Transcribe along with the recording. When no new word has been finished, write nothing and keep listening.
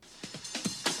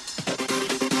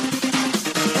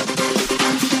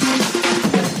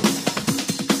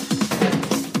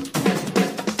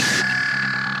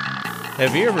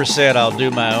Have you ever said, I'll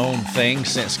do my own thing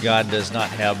since God does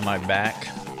not have my back?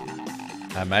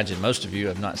 I imagine most of you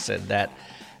have not said that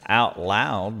out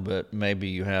loud, but maybe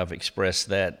you have expressed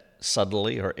that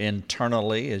subtly or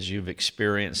internally as you've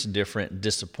experienced different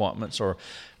disappointments, or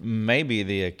maybe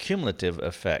the accumulative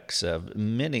effects of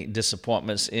many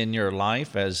disappointments in your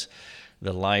life as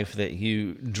the life that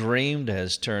you dreamed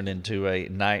has turned into a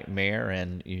nightmare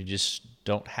and you just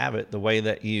don't have it the way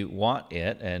that you want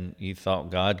it, and you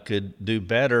thought God could do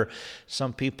better.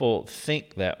 Some people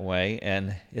think that way,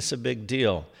 and it's a big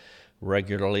deal.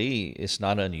 Regularly, it's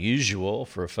not unusual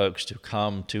for folks to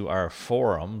come to our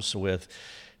forums with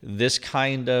this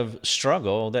kind of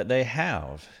struggle that they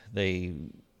have. They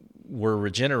were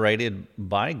regenerated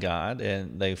by God,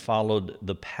 and they followed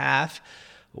the path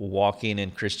walking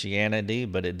in Christianity,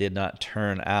 but it did not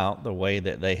turn out the way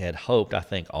that they had hoped. I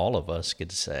think all of us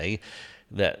could say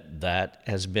that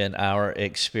has been our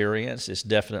experience. It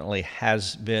definitely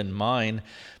has been mine.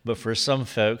 But for some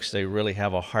folks, they really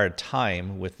have a hard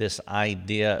time with this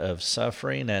idea of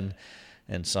suffering, and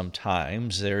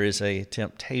sometimes there is a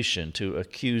temptation to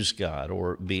accuse God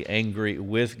or be angry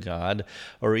with God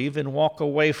or even walk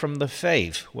away from the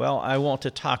faith. Well, I want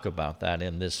to talk about that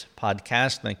in this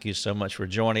podcast. Thank you so much for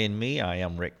joining me. I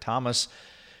am Rick Thomas.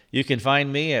 You can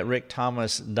find me at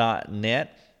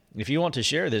rickthomas.net. If you want to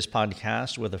share this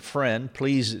podcast with a friend,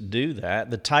 please do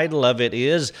that. The title of it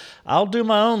is, I'll Do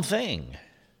My Own Thing,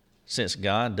 since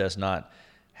God does not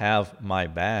have my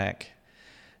back.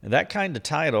 That kind of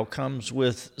title comes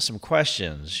with some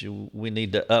questions. We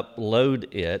need to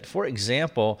upload it. For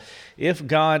example, if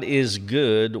God is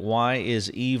good, why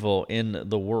is evil in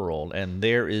the world? And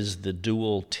there is the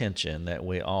dual tension that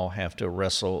we all have to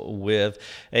wrestle with.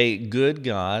 A good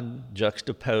God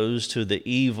juxtaposed to the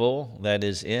evil that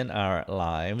is in our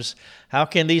lives. How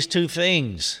can these two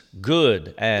things,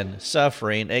 good and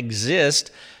suffering,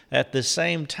 exist at the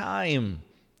same time?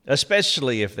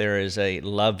 Especially if there is a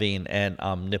loving and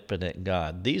omnipotent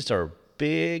God. These are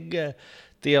big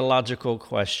theological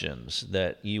questions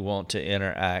that you want to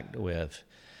interact with.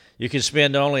 You can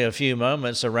spend only a few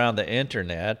moments around the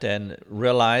internet and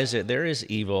realize that there is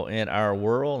evil in our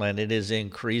world, and it is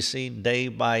increasing day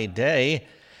by day.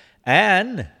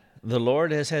 And the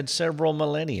Lord has had several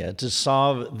millennia to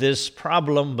solve this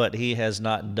problem, but He has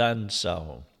not done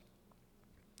so.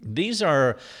 These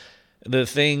are the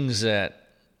things that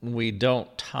we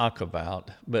don't talk about,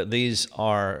 but these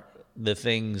are the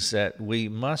things that we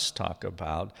must talk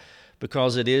about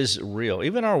because it is real.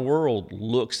 Even our world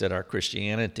looks at our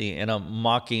Christianity in a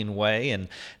mocking way, and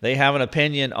they have an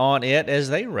opinion on it as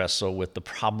they wrestle with the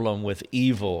problem with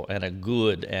evil and a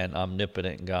good and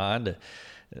omnipotent God.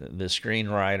 The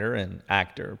screenwriter and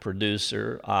actor,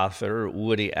 producer, author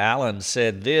Woody Allen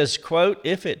said this, quote,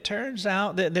 "If it turns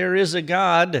out that there is a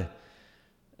God,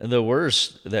 the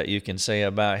worst that you can say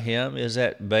about him is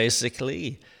that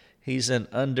basically he's an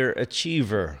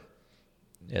underachiever."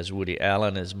 As Woody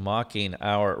Allen is mocking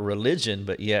our religion,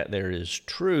 but yet there is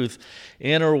truth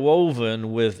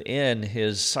interwoven within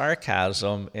his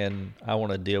sarcasm, and I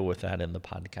want to deal with that in the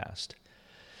podcast.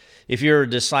 If you're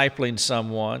discipling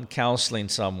someone, counseling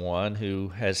someone who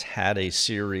has had a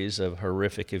series of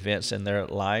horrific events in their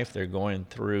life, they're going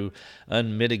through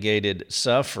unmitigated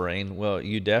suffering, well,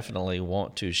 you definitely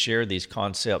want to share these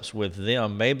concepts with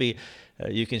them. Maybe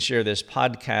you can share this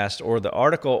podcast or the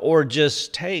article, or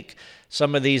just take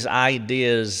some of these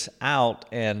ideas out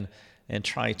and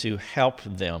try to help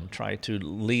them, try to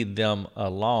lead them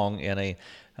along in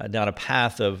down a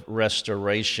path of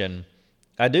restoration.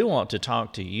 I do want to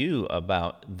talk to you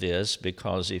about this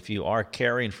because if you are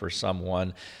caring for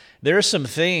someone, there are some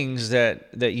things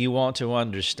that you want to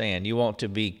understand. You want to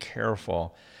be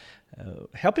careful.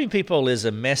 Helping people is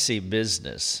a messy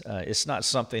business. It's not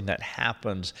something that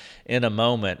happens in a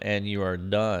moment and you are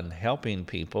done. Helping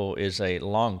people is a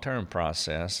long-term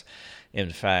process. In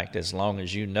fact, as long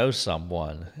as you know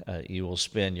someone, you will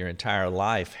spend your entire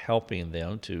life helping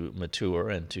them to mature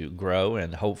and to grow,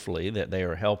 and hopefully that they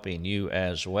are helping you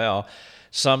as well.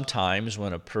 Sometimes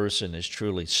when a person is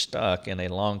truly stuck in a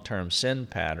long-term sin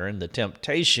pattern, the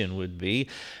temptation would be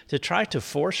to try to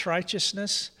force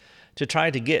righteousness, to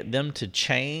try to get them to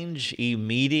change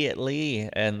immediately,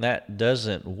 and that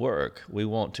doesn't work. We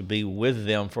want to be with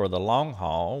them for the long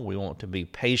haul. We want to be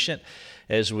patient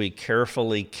as we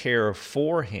carefully care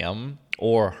for him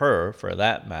or her, for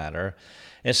that matter.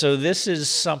 And so this is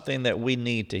something that we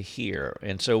need to hear.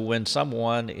 And so when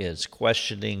someone is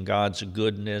questioning God's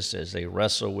goodness as they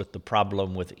wrestle with the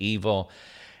problem with evil,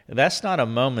 that's not a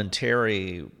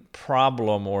momentary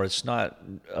problem, or it's not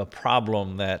a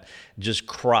problem that just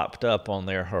cropped up on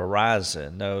their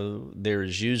horizon. No,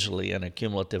 there's usually an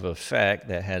accumulative effect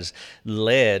that has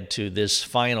led to this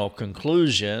final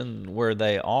conclusion where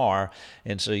they are.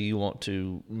 And so you want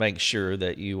to make sure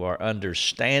that you are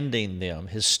understanding them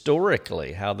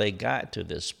historically, how they got to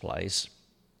this place.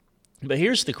 But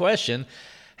here's the question: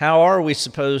 how are we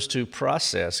supposed to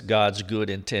process God's good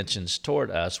intentions toward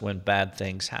us when bad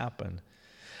things happen?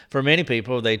 For many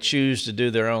people, they choose to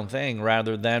do their own thing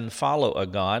rather than follow a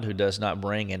God who does not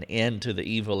bring an end to the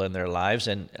evil in their lives.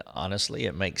 And honestly,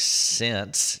 it makes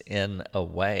sense in a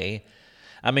way.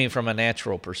 I mean, from a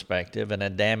natural perspective, an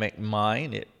Adamic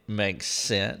mind, it makes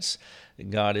sense.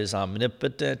 God is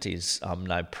omnipotent, He's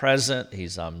omnipresent,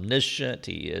 He's omniscient,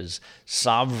 He is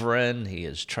sovereign, He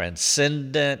is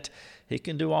transcendent. He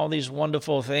can do all these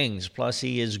wonderful things. Plus,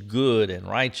 He is good and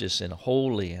righteous and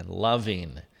holy and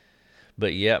loving.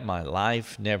 But yet my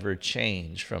life never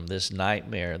changed from this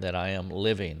nightmare that I am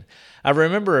living. I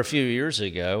remember a few years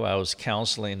ago, I was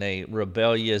counseling a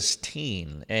rebellious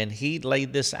teen, and he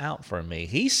laid this out for me.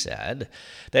 He said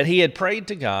that he had prayed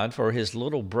to God for his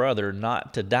little brother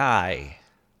not to die,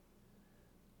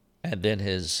 and then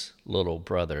his little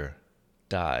brother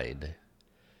died.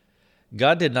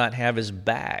 God did not have his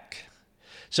back.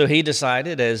 So he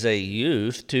decided as a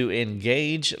youth to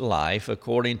engage life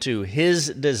according to his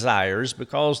desires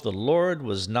because the Lord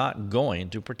was not going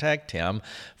to protect him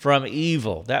from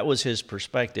evil. That was his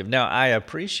perspective. Now, I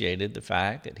appreciated the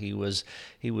fact that he was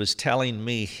telling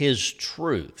me his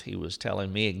truth. He was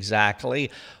telling me exactly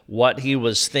what he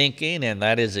was thinking, and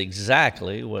that is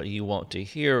exactly what you want to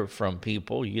hear from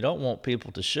people. You don't want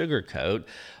people to sugarcoat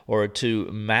or to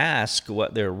mask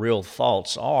what their real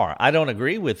thoughts are. I don't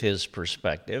agree with his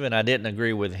perspective, and I didn't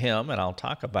agree with him, and I'll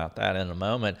talk about that in a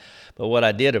moment. But what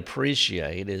I did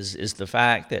appreciate is the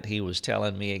fact that he was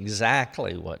telling me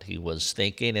exactly what he was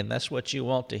thinking, and that's what you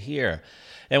want to hear.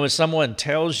 And when someone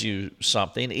tells you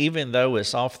something, even though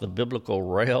it's off the biblical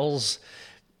rails,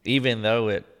 even though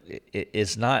it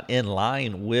is not in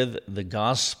line with the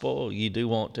gospel, you do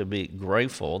want to be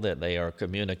grateful that they are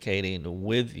communicating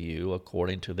with you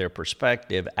according to their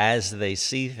perspective as they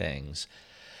see things.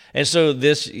 And so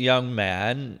this young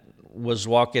man was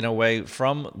walking away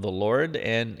from the Lord,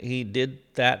 and he did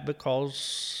that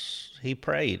because he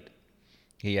prayed.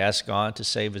 He asked God to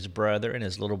save his brother, and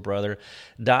his little brother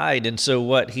died. And so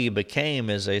what he became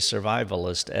is a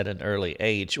survivalist at an early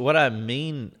age. What I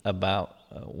mean about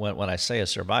when I say a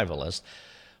survivalist,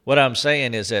 what I'm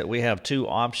saying is that we have two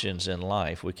options in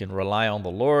life. We can rely on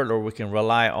the Lord, or we can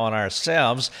rely on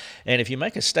ourselves. And if you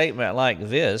make a statement like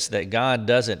this, that God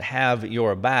doesn't have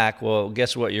your back, well,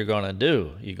 guess what you're going to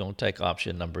do? You're going to take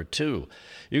option number 2.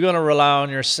 You're going to rely on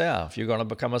yourself. You're going to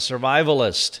become a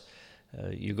survivalist.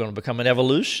 You're going to become an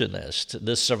evolutionist,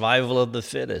 the survival of the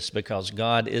fittest, because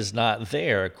God is not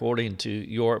there according to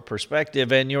your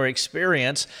perspective and your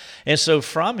experience. And so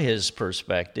from his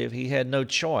perspective, he had no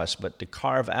choice but to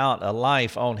carve out a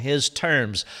life on his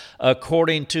terms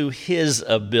according to his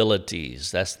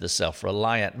abilities. That's the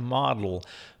self-reliant model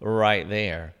right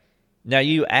there. Now,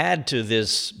 you add to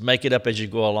this make it up as you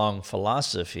go along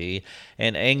philosophy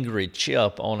an angry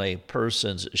chip on a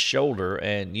person's shoulder,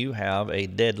 and you have a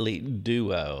deadly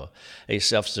duo, a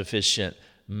self-sufficient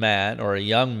man or a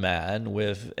young man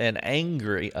with an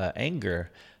angry attitude.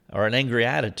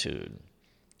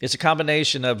 It's a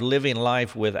combination of living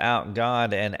life without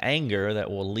God and anger that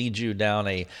will lead you down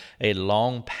a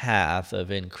long path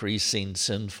of increasing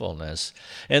sinfulness.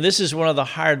 And this is one of the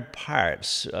hard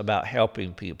parts about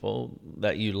helping people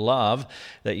that you love,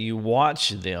 that you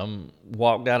watch them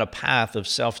walk down a path of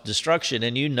self-destruction,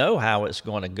 and you know how it's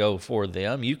going to go for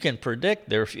them. You can predict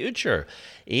their future.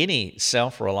 Any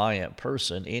self-reliant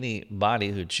person,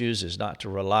 anybody who chooses not to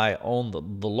rely on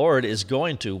the Lord is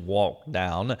going to walk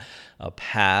down a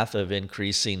path of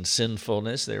increasing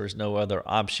sinfulness. There is no other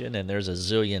option, and there's a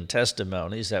zillion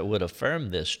testimonies that would affirm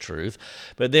this truth.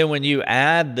 But then when you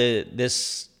add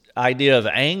this idea of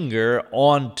anger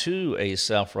onto a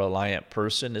self-reliant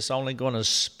person, it's only going to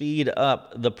speed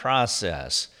up the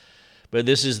process. But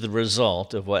this is the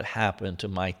result of what happened to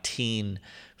my teen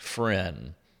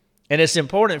friend. And it's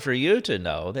important for you to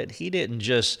know that he didn't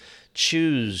just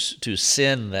choose to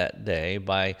sin that day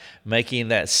by making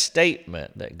that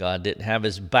statement that God didn't have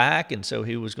his back, and so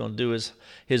he was going to do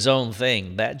his own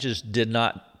thing. That just did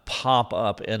not pop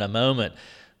up in a moment,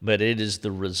 but it is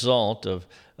the result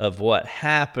of what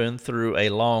happened through a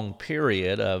long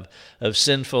period of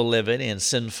sinful living and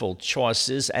sinful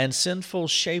choices and sinful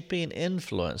shaping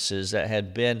influences that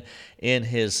had been in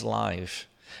his life.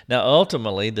 Now,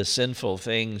 ultimately, the sinful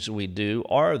things we do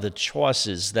are the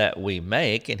choices that we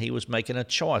make, and he was making a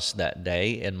choice that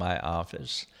day in my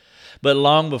office. But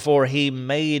long before he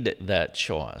made that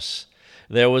choice,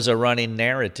 there was a running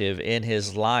narrative in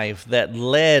his life that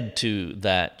led to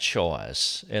that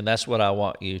choice. And that's what I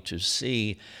want you to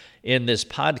see in this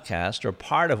podcast, or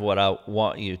part of what I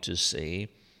want you to see,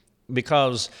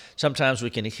 because sometimes we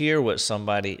can hear what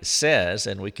somebody says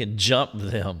and we can jump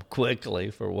them quickly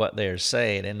for what they're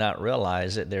saying and not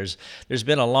realize that there's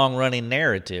been a long-running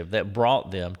narrative that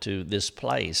brought them to this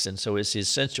place. And so it's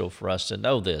essential for us to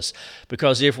know this,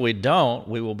 because if we don't,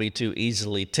 we will be too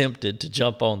easily tempted to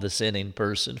jump on the sinning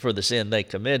person for the sin they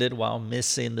committed while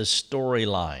missing the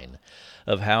storyline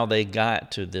of how they got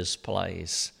to this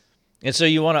place. And so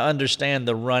you want to understand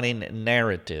the running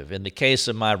narrative. In the case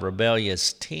of my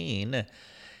rebellious teen,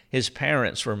 his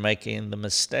parents were making the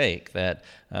mistake that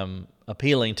I'm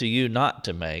appealing to you not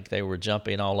to make. They were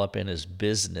jumping all up in his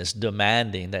business,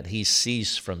 demanding that he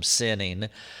cease from sinning.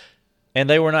 And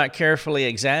they were not carefully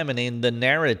examining the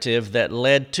narrative that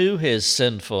led to his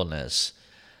sinfulness.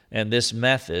 And this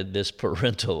method, this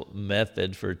parental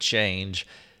method for change,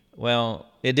 well,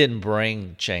 it didn't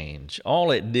bring change.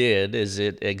 All it did is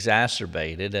it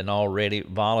exacerbated an already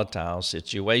volatile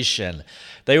situation.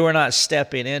 They were not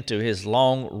stepping into his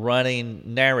long-running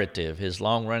narrative, his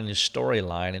long-running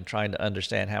storyline, and trying to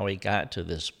understand how he got to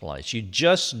this place. You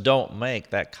just don't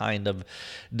make that kind of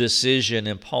decision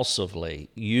impulsively.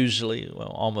 Usually, well,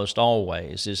 almost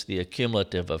always, is the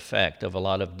accumulative effect of a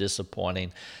lot of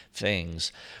disappointing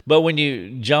things. But when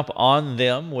you jump on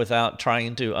them without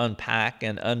trying to unpack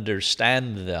and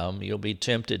understand them, you'll be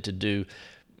tempted to do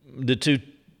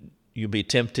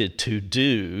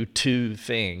two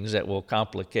things that will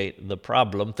complicate the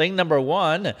problem. Thing number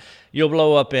one, you'll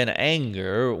blow up in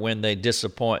anger when they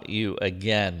disappoint you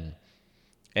again.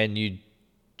 And you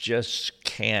just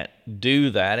can't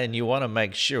do that, and you want to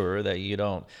make sure that you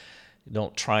don't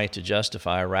try to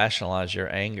justify or rationalize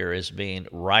your anger as being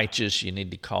righteous. You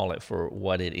need to call it for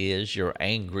what it is. You're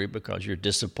angry because you're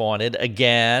disappointed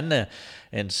again,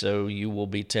 and so you will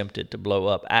be tempted to blow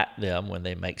up at them when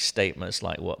they make statements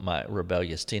like what my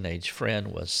rebellious teenage friend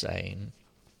was saying.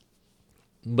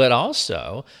 But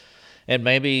also, and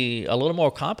maybe a little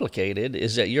more complicated,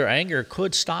 is that your anger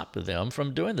could stop them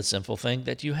from doing the sinful thing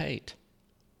that you hate.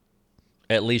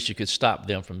 At least you could stop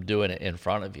them from doing it in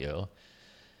front of you.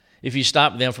 If you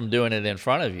stop them from doing it in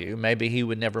front of you, maybe he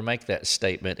would never make that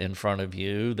statement in front of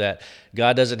you that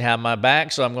God doesn't have my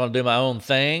back, so I'm going to do my own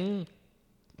thing.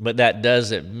 But that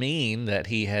doesn't mean that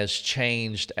he has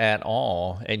changed at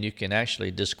all, and you can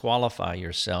actually disqualify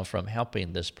yourself from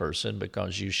helping this person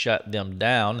because you shut them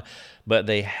down, but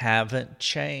they haven't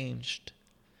changed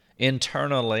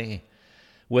internally.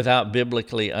 Without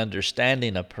biblically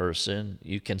understanding a person,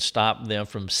 you can stop them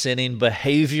from sinning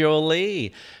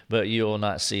behaviorally, but you will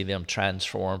not see them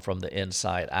transform from the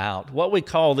inside out. What we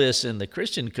call this in the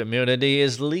Christian community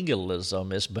is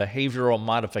legalism. It's behavioral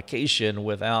modification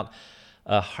without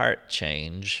a heart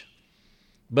change.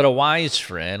 But a wise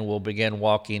friend will begin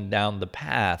walking down the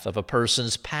path of a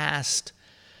person's past,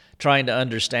 trying to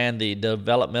understand the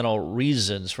developmental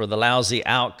reasons for the lousy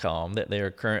outcome that they are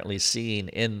currently seeing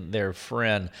in their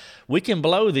friend. We can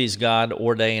blow these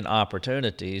God-ordained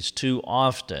opportunities too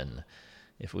often.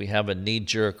 If we have a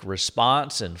knee-jerk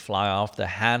response and fly off the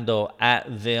handle at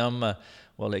them,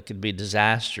 well, it could be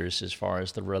disastrous as far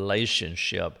as the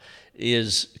relationship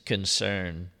is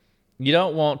concerned. You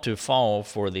don't want to fall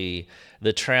for the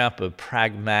trap of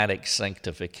pragmatic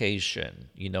sanctification.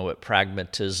 You know what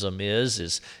pragmatism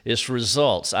is it's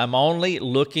results. I'm only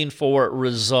looking for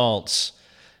results.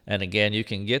 And again, you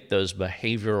can get those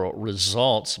behavioral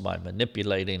results by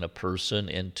manipulating a person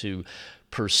into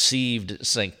perceived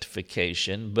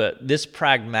sanctification. But this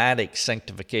pragmatic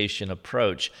sanctification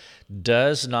approach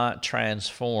does not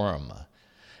transform.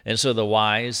 And so the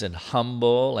wise and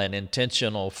humble and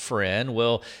intentional friend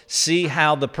will see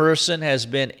how the person has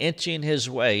been inching his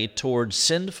way towards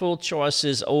sinful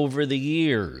choices over the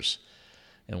years.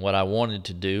 And what I wanted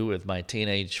to do with my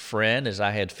teenage friend is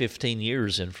I had 15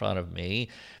 years in front of me,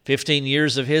 15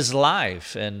 years of his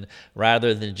life. And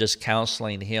rather than just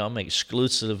counseling him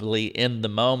exclusively in the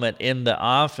moment, in the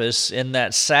office, in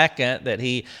that second that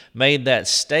he made that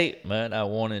statement, I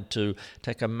wanted to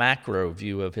take a macro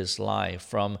view of his life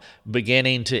from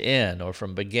beginning to end, or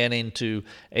from beginning to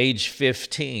age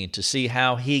 15, to see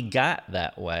how he got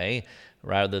that way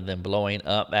Rather than blowing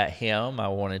up at him, I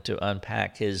wanted to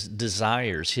unpack his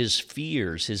desires, his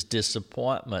fears, his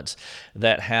disappointments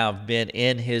that have been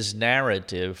in his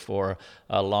narrative for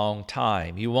a long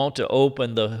time. You want to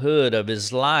open the hood of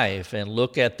his life and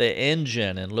look at the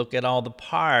engine and look at all the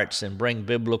parts and bring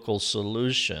biblical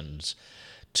solutions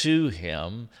to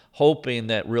him, hoping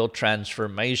that real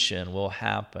transformation will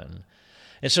happen.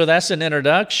 And so that's an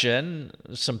introduction,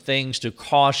 some things to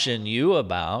caution you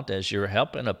about as you're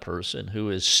helping a person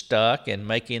who is stuck and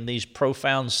making these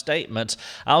profound statements.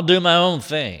 I'll do my own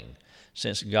thing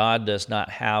since God does not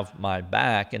have my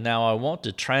back. And now I want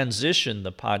to transition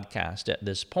the podcast at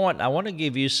this point. I want to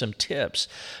give you some tips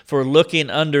for looking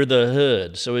under the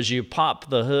hood. So as you pop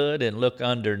the hood and look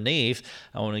underneath,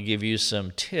 I want to give you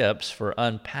some tips for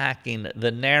unpacking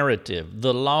the narrative,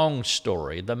 the long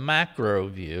story, the macro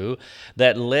view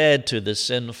that led to the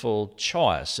sinful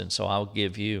choice. And so I'll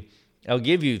give you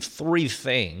 3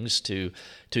 things to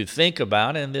think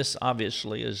about, and this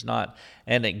obviously is not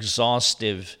an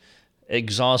exhaustive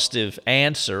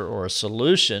answer or a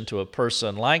solution to a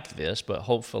person like this, but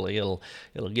hopefully it'll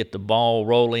get the ball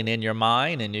rolling in your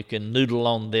mind, and you can noodle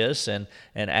on this and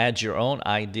add your own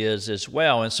ideas as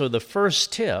well. And so the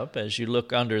first tip as you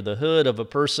look under the hood of a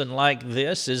person like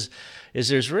this is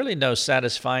there's really no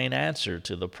satisfying answer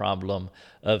to the problem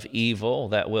of evil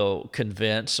that will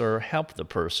convince or help the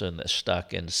person that's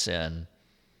stuck in sin.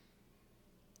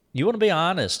 You want to be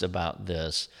honest about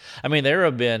this. I mean, there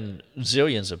have been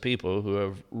zillions of people who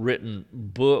have written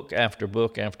book after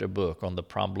book after book on the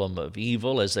problem of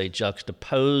evil as they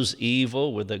juxtapose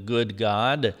evil with a good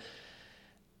God.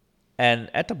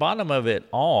 And at the bottom of it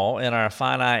all, in our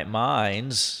finite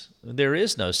minds, there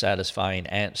is no satisfying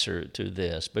answer to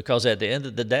this, because at the end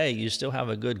of the day, you still have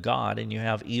a good God and you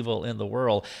have evil in the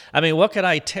world. I mean, what could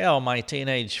I tell my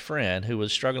teenage friend who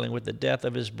was struggling with the death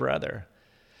of his brother?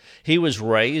 He was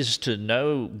raised to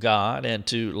know God and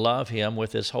to love him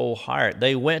with his whole heart.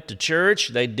 They went to church.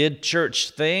 They did church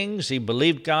things. He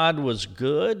believed God was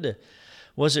good.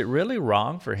 Was it really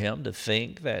wrong for him to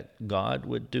think that God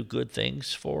would do good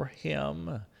things for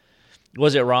him?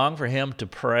 Was it wrong for him to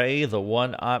pray the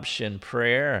one-option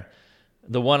prayer?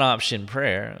 The one-option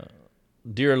prayer,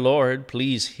 "Dear Lord,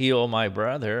 please heal my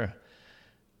brother."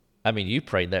 I mean, you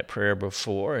prayed that prayer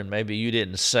before, and maybe you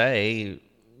didn't say,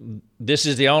 "This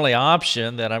is the only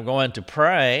option that I'm going to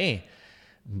pray,"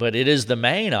 but it is the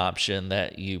main option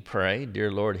that you pray.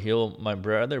 "Dear Lord, heal my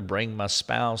brother, bring my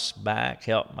spouse back,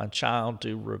 help my child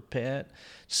to repent,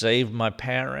 save my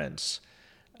parents."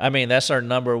 I mean, that's our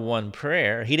number one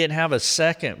prayer. He didn't have a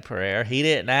second prayer. He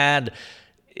didn't add,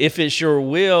 "If it's your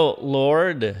will,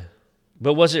 Lord."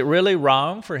 But was it really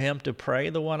wrong for him to pray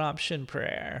the one-option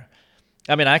prayer?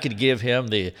 I mean, I could give him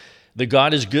the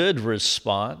God is good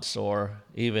response, or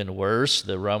even worse,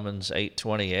 the Romans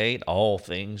 8:28, all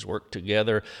things work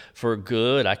together for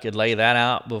good. I could lay that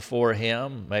out before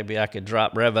him. Maybe I could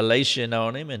drop Revelation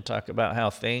on him and talk about how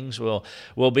things will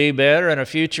be better in a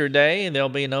future day, and there'll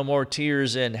be no more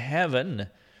tears in heaven.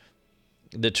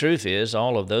 The truth is,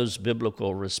 all of those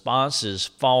biblical responses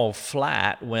fall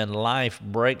flat when life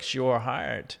breaks your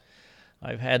heart.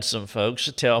 I've had some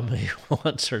folks tell me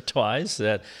once or twice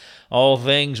that all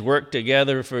things work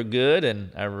together for good,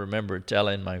 and I remember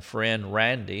telling my friend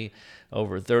Randy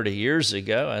over 30 years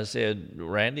ago, I said,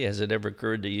 "Randy, has it ever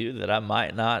occurred to you that I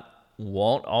might not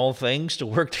want all things to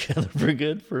work together for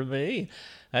good for me?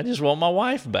 I just want my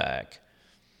wife back."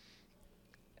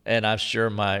 And I'm sure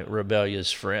my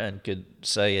rebellious friend could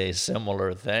say a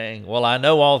similar thing. "Well, I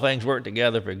know all things work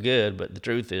together for good, but the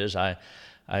truth is I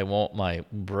want my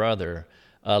brother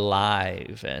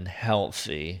alive and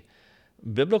healthy."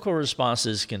 Biblical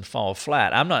responses can fall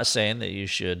flat. I'm not saying that you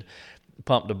should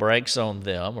pump the brakes on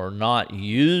them or not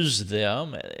use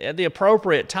them. At the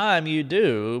appropriate time you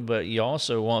do, but you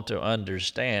also want to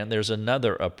understand there's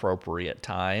another appropriate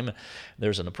time.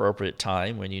 There's an appropriate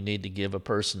time when you need to give a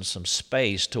person some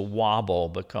space to wobble,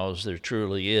 because there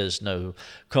truly is no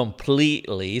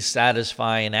completely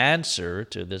satisfying answer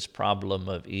to this problem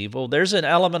of evil. There's an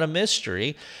element of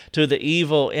mystery to the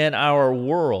evil in our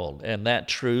world, and that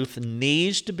truth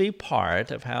needs to be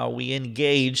part of how we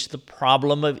engage the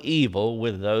problem of evil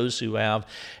with those who have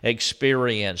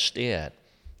experienced it.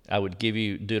 I would give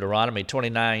you Deuteronomy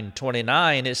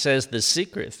 29:29. It says, "The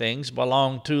secret things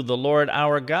belong to the Lord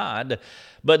our God,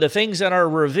 but the things that are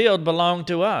revealed belong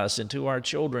to us and to our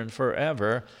children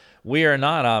forever." We are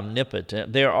not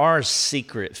omnipotent. There are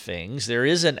secret things. There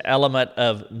is an element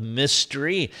of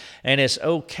mystery, and it's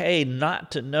okay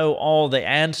not to know all the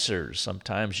answers.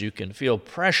 Sometimes you can feel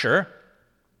pressure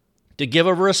to give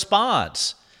a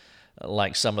response.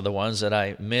 like some of the ones that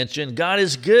I mentioned. God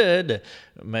is good.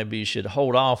 Maybe you should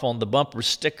hold off on the bumper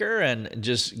sticker and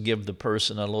just give the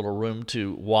person a little room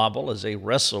to wobble as they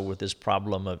wrestle with this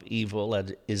problem of evil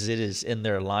as it is in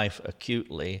their life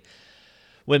acutely.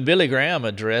 When Billy Graham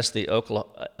addressed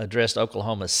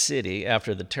Oklahoma City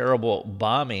after the terrible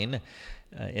bombing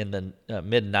in the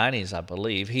mid-90s, I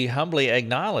believe, he humbly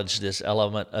acknowledged this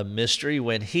element of mystery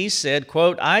when he said,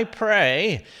 quote, "I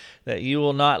pray that you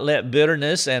will not let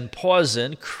bitterness and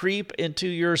poison creep into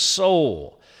your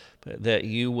soul, but that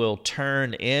you will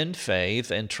turn in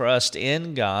faith and trust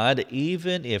in God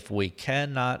even if we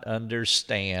cannot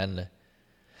understand.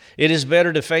 It is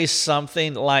better to face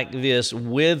something like this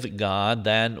with God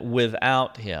than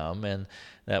without Him." And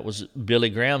that was Billy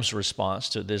Graham's response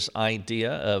to this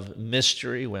idea of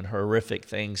mystery when horrific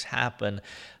things happen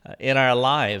in our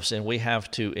lives, and we have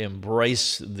to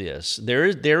embrace this.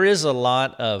 There is a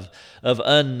lot of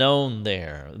unknown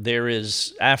there. There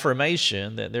is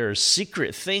affirmation that there are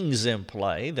secret things in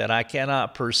play that I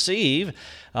cannot perceive.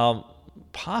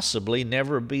 Possibly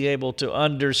never be able to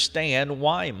understand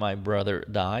why my brother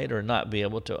died, or not be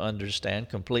able to understand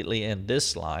completely in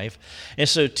this life. And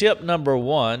so tip number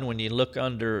one, when you look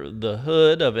under the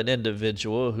hood of an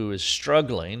individual who is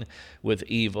struggling with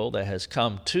evil that has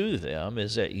come to them,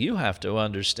 is that you have to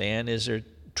understand is there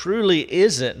truly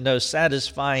isn't no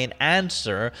satisfying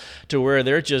answer to where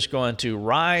they're just going to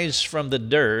rise from the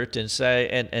dirt and say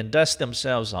and dust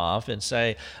themselves off and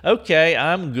say, okay,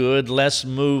 I'm good, let's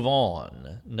move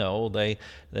on. No, they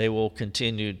will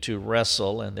continue to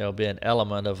wrestle, and there'll be an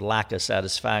element of lack of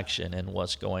satisfaction in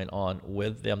what's going on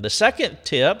with them. The second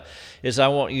tip is I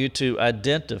want you to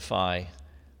identify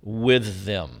with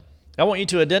them. I want you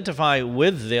to identify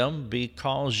with them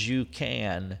because you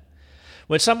can.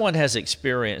 When someone has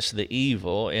experienced the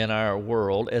evil in our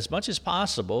world, as much as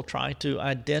possible, try to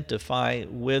identify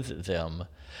with them.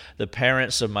 The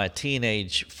parents of my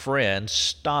teenage friend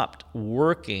stopped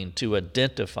working to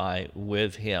identify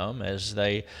with him as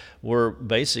they were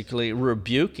basically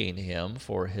rebuking him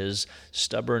for his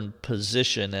stubborn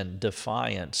position and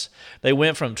defiance. They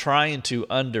went from trying to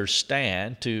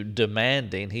understand to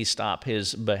demanding he stop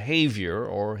his behavior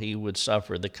or he would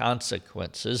suffer the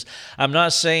consequences. I'm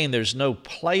not saying there's no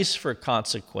place for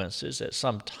consequences. At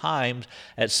some time,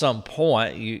 at some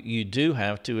point, you do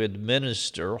have to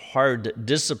administer hard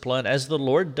discipline as the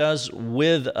Lord does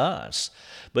with us.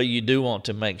 But you do want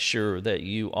to make sure that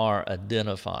you are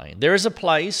identifying. There is a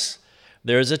place,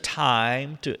 there is a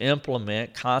time to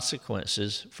implement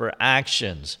consequences for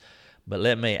actions. But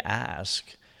let me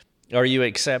ask, are you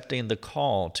accepting the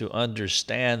call to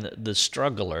understand the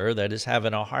struggler that is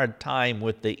having a hard time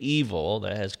with the evil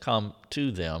that has come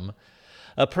to them?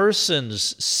 A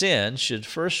person's sin should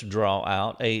first draw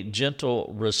out a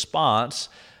gentle response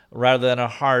rather than a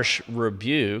harsh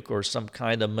rebuke or some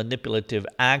kind of manipulative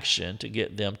action to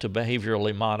get them to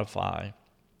behaviorally modify.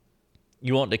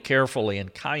 You want to carefully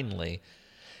and kindly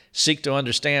seek to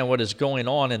understand what is going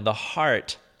on in the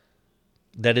heart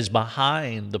that is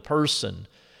behind the person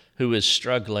who is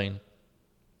struggling.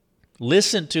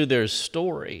 Listen to their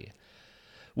story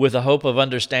with the hope of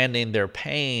understanding their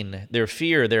pain, their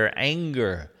fear, their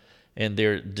anger, and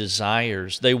their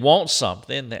desires. They want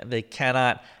something that they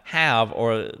cannot have,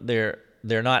 or they're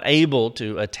not able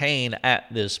to attain at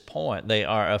this point. They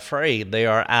are afraid. They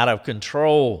are out of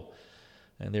control,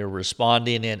 and they're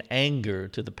responding in anger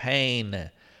to the pain.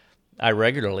 I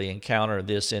regularly encounter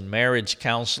this in marriage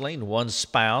counseling. One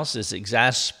spouse is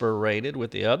exasperated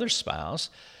with the other spouse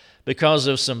because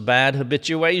of some bad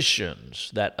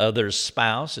habituations. That other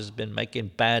spouse has been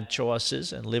making bad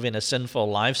choices and living a sinful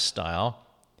lifestyle.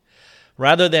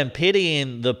 Rather than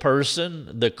pitying the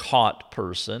person, the caught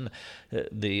person,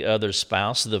 the other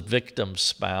spouse, the victim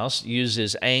spouse,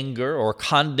 uses anger or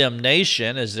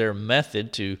condemnation as their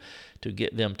method to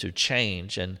get them to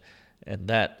change. And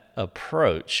that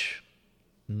approach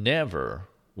never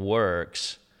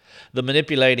works. The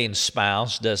manipulating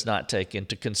spouse does not take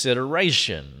into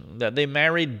consideration that they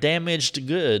married damaged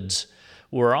goods.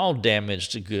 We're all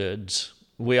damaged goods.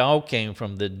 We all came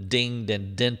from the dinged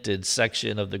and dented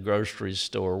section of the grocery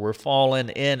store. We're fallen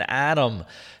in Adam.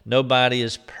 Nobody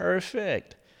is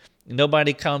perfect.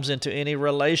 Nobody comes into any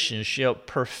relationship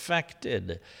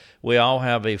perfected. We all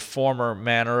have a former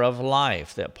manner of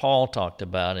life that Paul talked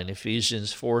about in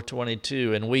Ephesians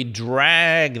 4:22, and we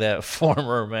drag that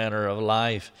former manner of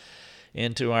life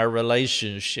into our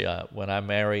relationship. When I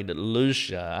married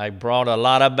Lucia, I brought a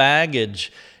lot of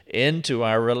baggage into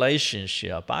our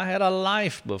relationship. I had a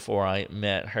life before I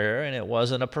met her, and it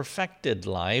wasn't a perfected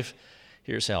life.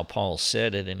 Here's how Paul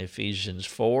said it in Ephesians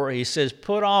 4. He says,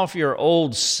 put off your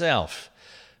old self,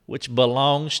 which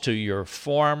belongs to your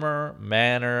former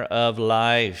manner of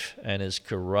life and is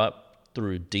corrupt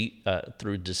through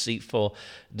deceitful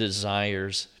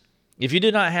desires. If you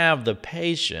do not have the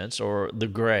patience or the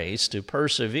grace to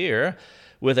persevere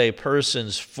with a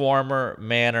person's former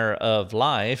manner of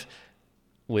life,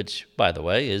 which, by the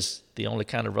way, is the only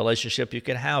kind of relationship you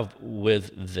can have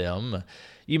with them.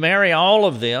 You marry all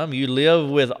of them, you live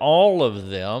with all of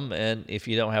them, and if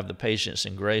you don't have the patience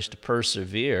and grace to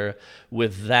persevere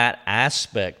with that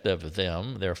aspect of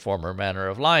them, their former manner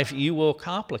of life, you will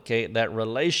complicate that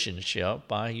relationship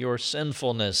by your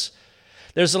sinfulness.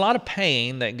 There's a lot of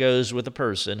pain that goes with a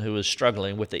person who is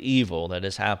struggling with the evil that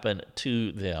has happened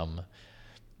to them.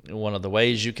 One of the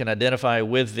ways you can identify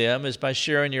with them is by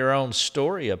sharing your own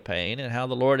story of pain and how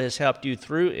the Lord has helped you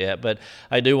through it. But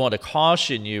I do want to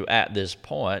caution you at this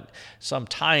point.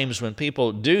 Sometimes when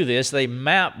people do this, they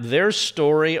map their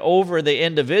story over the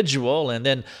individual, and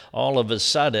then all of a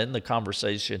sudden the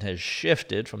conversation has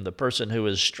shifted from the person who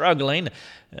is struggling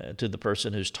to the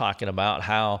person who's talking about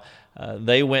how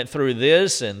they went through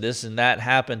this and that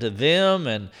happened to them,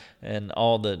 and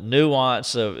all the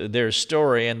nuance of their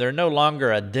story, and they're no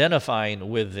longer identifying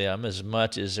with them as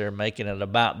much as they're making it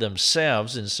about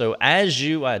themselves. And so as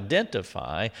you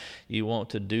identify, you want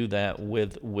to do that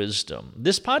with wisdom.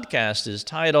 This podcast is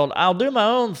titled, I'll Do My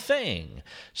Own Thing.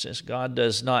 Since God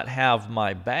does not have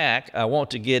my back, I want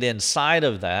to get inside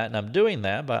of that, and I'm doing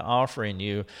that by offering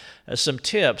you some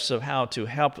tips of how to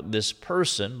help this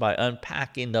person by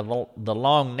unpacking the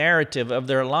long narrative of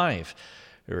their life.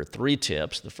 There are 3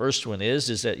 tips. The first one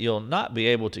is that you'll not be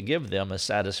able to give them a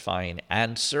satisfying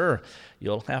answer.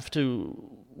 You'll have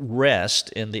to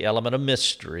rest in the element of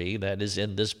mystery that is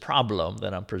in this problem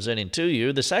that I'm presenting to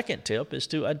you. The second tip is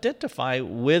to identify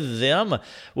with them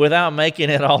without making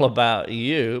it all about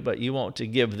you, but you want to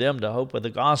give them the hope of the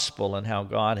gospel and how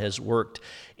God has worked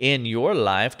in your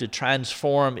life to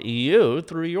transform you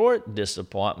through your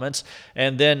disappointments.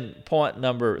 And then point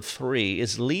number 3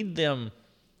 is lead them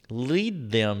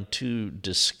to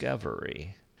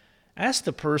discovery. Ask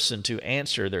the person to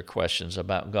answer their questions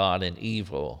about God and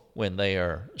evil when they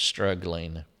are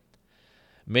struggling.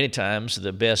 Many times,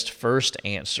 the best first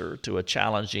answer to a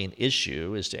challenging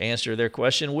issue is to answer their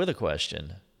question with a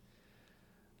question.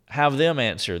 Have them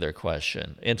answer their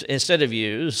question. Instead of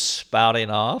you spouting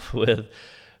off with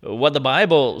what the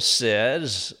Bible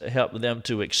says, help them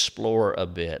to explore a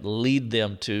bit, lead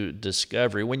them to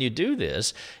discovery. When you do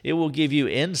this, it will give you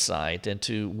insight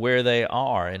into where they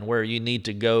are and where you need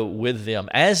to go with them.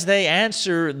 As they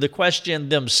answer the question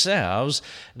themselves,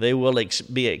 they will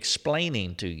be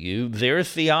explaining to you their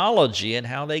theology and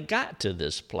how they got to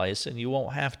this place, and you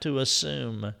won't have to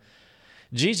assume.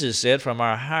 Jesus said, from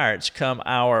our hearts come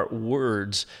our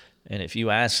words. And if you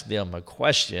ask them a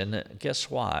question, guess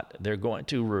what? They're going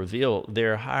to reveal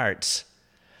their hearts.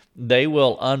 They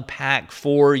will unpack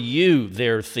for you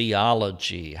their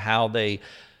theology, how they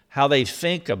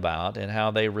think about and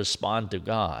how they respond to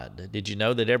God. Did you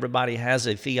know that everybody has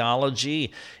a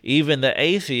theology? Even the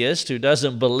atheist who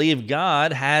doesn't believe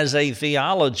God has a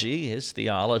theology. His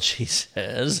theology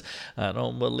says, I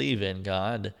don't believe in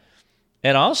God.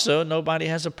 And also, nobody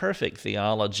has a perfect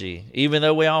theology, even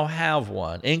though we all have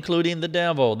one, including the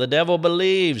devil. The devil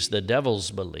believes, the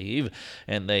devils believe,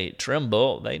 and they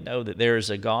tremble. They know that there is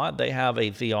a God. They have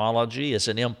a theology. It's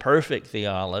an imperfect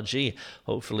theology.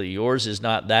 Hopefully yours is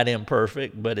not that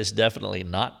imperfect, but it's definitely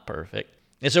not perfect.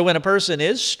 And so when a person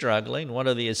is struggling, one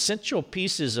of the essential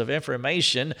pieces of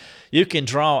information you can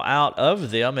draw out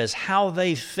of them is how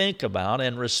they think about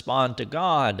and respond to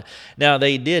God. Now,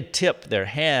 they did tip their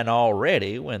hand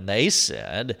already when they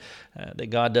said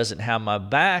that God doesn't have my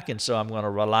back, and so I'm going to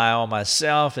rely on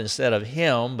myself instead of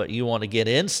Him. But you want to get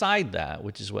inside that,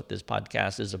 which is what this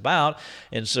podcast is about.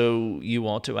 And so you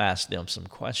want to ask them some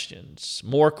questions,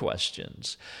 more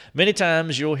questions. Many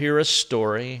times you'll hear a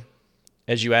story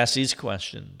as you ask these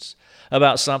questions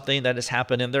about something that has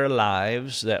happened in their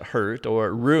lives that hurt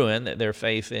or ruined their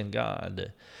faith in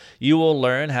God. You will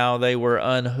learn how they were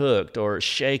unhooked or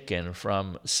shaken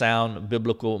from sound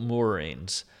biblical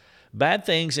moorings. Bad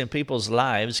things in people's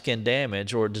lives can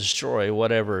damage or destroy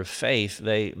whatever faith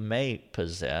they may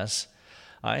possess.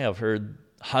 I have heard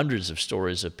hundreds of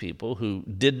stories of people who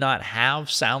did not have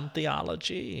sound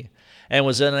theology and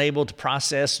was unable to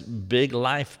process big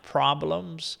life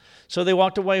problems, so they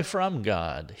walked away from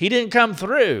God. He didn't come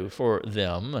through for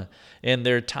them in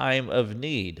their time of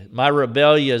need. My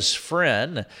rebellious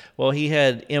friend, well, he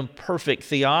had imperfect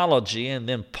theology, and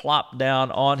then plopped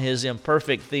down on his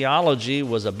imperfect theology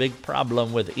was a big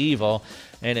problem with evil,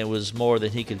 and it was more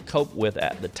than he could cope with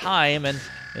at the time, and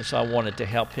so I wanted to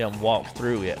help him walk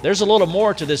through it. There's a little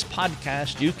more to this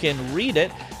podcast. You can read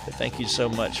it, but thank you so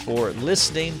much for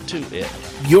listening to it.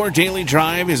 Your Daily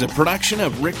Drive is a production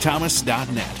of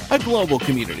rickthomas.net, a global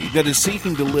community that is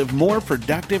seeking to live more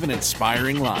productive and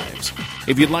inspiring lives.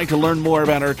 If you'd like to learn more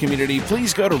about our community,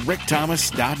 please go to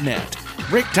rickthomas.net.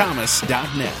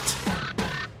 rickthomas.net.